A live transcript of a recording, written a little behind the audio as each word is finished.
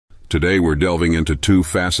Today we're delving into two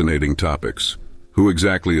fascinating topics. Who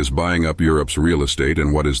exactly is buying up Europe's real estate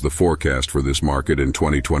and what is the forecast for this market in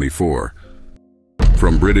 2024?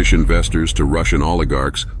 From British investors to Russian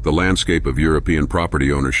oligarchs, the landscape of European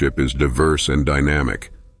property ownership is diverse and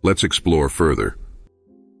dynamic. Let's explore further.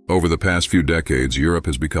 Over the past few decades, Europe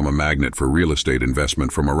has become a magnet for real estate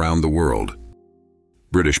investment from around the world.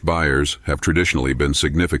 British buyers have traditionally been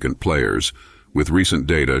significant players, with recent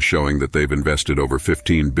data showing that they've invested over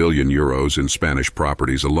 15 billion euros in Spanish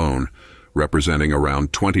properties alone, representing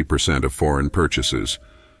around 20% of foreign purchases.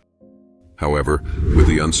 However, with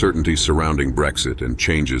the uncertainty surrounding Brexit and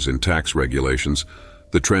changes in tax regulations,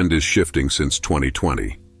 the trend is shifting since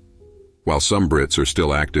 2020. While some Brits are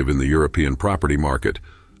still active in the European property market,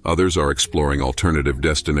 others are exploring alternative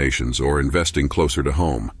destinations or investing closer to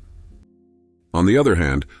home. On the other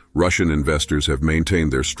hand, Russian investors have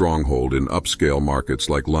maintained their stronghold in upscale markets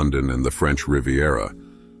like London and the French Riviera.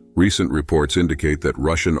 Recent reports indicate that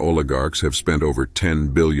Russian oligarchs have spent over 10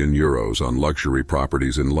 billion euros on luxury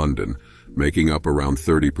properties in London, making up around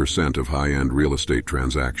 30% of high-end real estate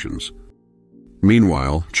transactions.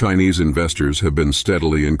 Meanwhile, Chinese investors have been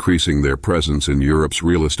steadily increasing their presence in Europe's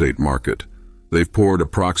real estate market. They've poured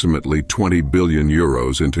approximately 20 billion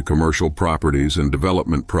euros into commercial properties and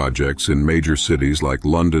development projects in major cities like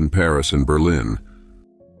London, Paris, and Berlin.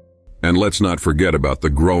 And let's not forget about the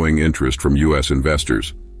growing interest from U.S.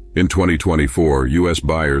 investors. In 2024, U.S.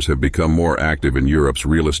 buyers have become more active in Europe's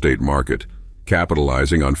real estate market,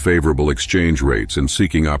 capitalizing on favorable exchange rates and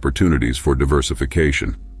seeking opportunities for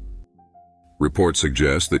diversification. Reports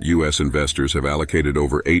suggest that U.S. investors have allocated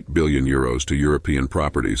over 8 billion euros to European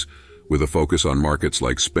properties, with a focus on markets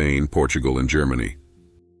like Spain, Portugal, and Germany.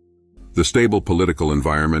 The stable political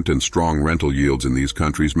environment and strong rental yields in these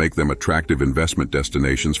countries make them attractive investment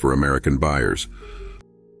destinations for American buyers.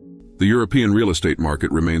 The European real estate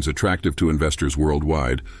market remains attractive to investors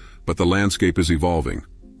worldwide, but the landscape is evolving.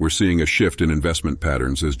 We're seeing a shift in investment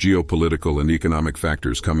patterns as geopolitical and economic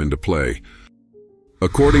factors come into play.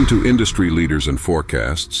 According to industry leaders and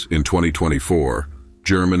forecasts, in 2024,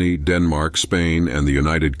 Germany, Denmark, Spain, and the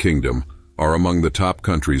United Kingdom are among the top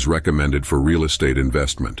countries recommended for real estate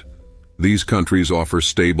investment. These countries offer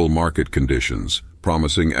stable market conditions,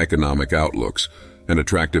 promising economic outlooks, and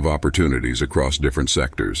attractive opportunities across different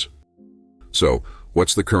sectors. So,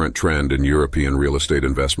 what's the current trend in European real estate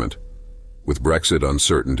investment? With Brexit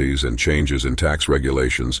uncertainties and changes in tax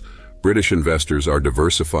regulations, British investors are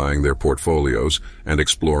diversifying their portfolios and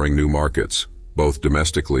exploring new markets, both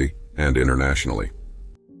domestically and internationally.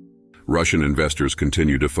 Russian investors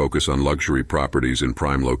continue to focus on luxury properties in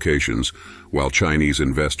prime locations, while Chinese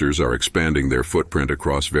investors are expanding their footprint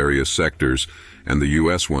across various sectors, and the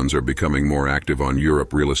U.S. ones are becoming more active on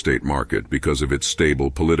Europe's real estate market because of its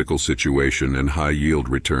stable political situation and high-yield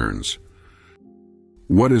returns.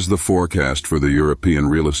 What is the forecast for the European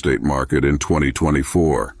real estate market in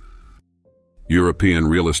 2024? European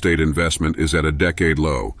real estate investment is at a decade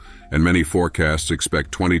low, and many forecasts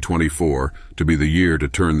expect 2024 to be the year to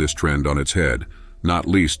turn this trend on its head, not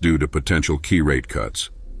least due to potential key rate cuts.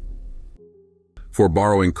 For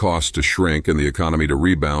borrowing costs to shrink and the economy to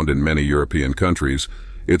rebound in many European countries,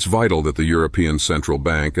 it's vital that the European Central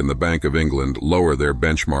Bank and the Bank of England lower their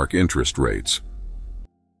benchmark interest rates.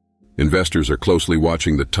 Investors are closely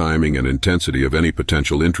watching the timing and intensity of any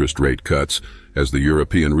potential interest rate cuts, as the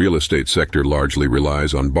European real estate sector largely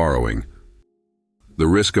relies on borrowing. The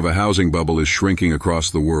risk of a housing bubble is shrinking across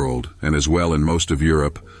the world, and as well in most of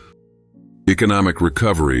Europe. Economic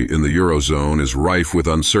recovery in the Eurozone is rife with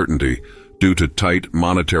uncertainty due to tight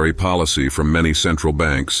monetary policy from many central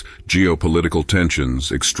banks, geopolitical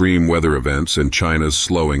tensions, extreme weather events, and China's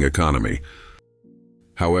slowing economy.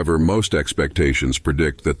 However, most expectations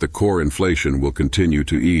predict that the core inflation will continue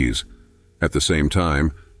to ease. At the same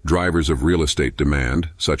time, drivers of real estate demand,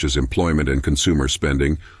 such as employment and consumer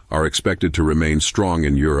spending, are expected to remain strong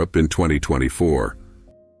in Europe in 2024.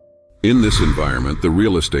 In this environment, the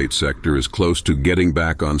real estate sector is close to getting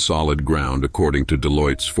back on solid ground according to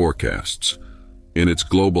Deloitte's forecasts. In its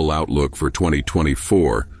global outlook for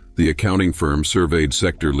 2024, the accounting firm surveyed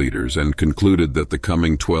sector leaders and concluded that the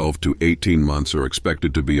coming 12 to 18 months are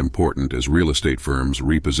expected to be important as real estate firms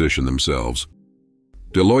reposition themselves.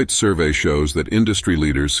 Deloitte's survey shows that industry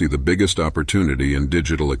leaders see the biggest opportunity in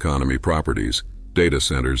digital economy properties, data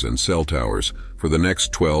centers, and cell towers for the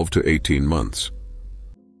next 12 to 18 months.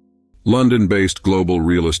 London-based global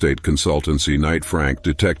real estate consultancy Knight Frank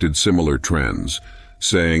detected similar trends,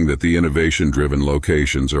 saying that the innovation-driven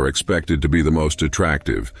locations are expected to be the most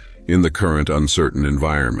attractive in the current uncertain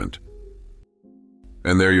environment.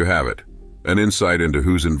 And there you have it. an insight into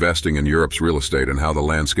who's investing in Europe's real estate and how the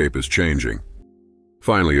landscape is changing.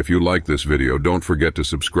 Finally, if you like this video, don't forget to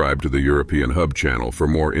subscribe to the European Hub channel for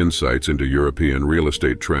more insights into European real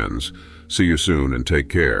estate trends. See you soon and take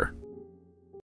care.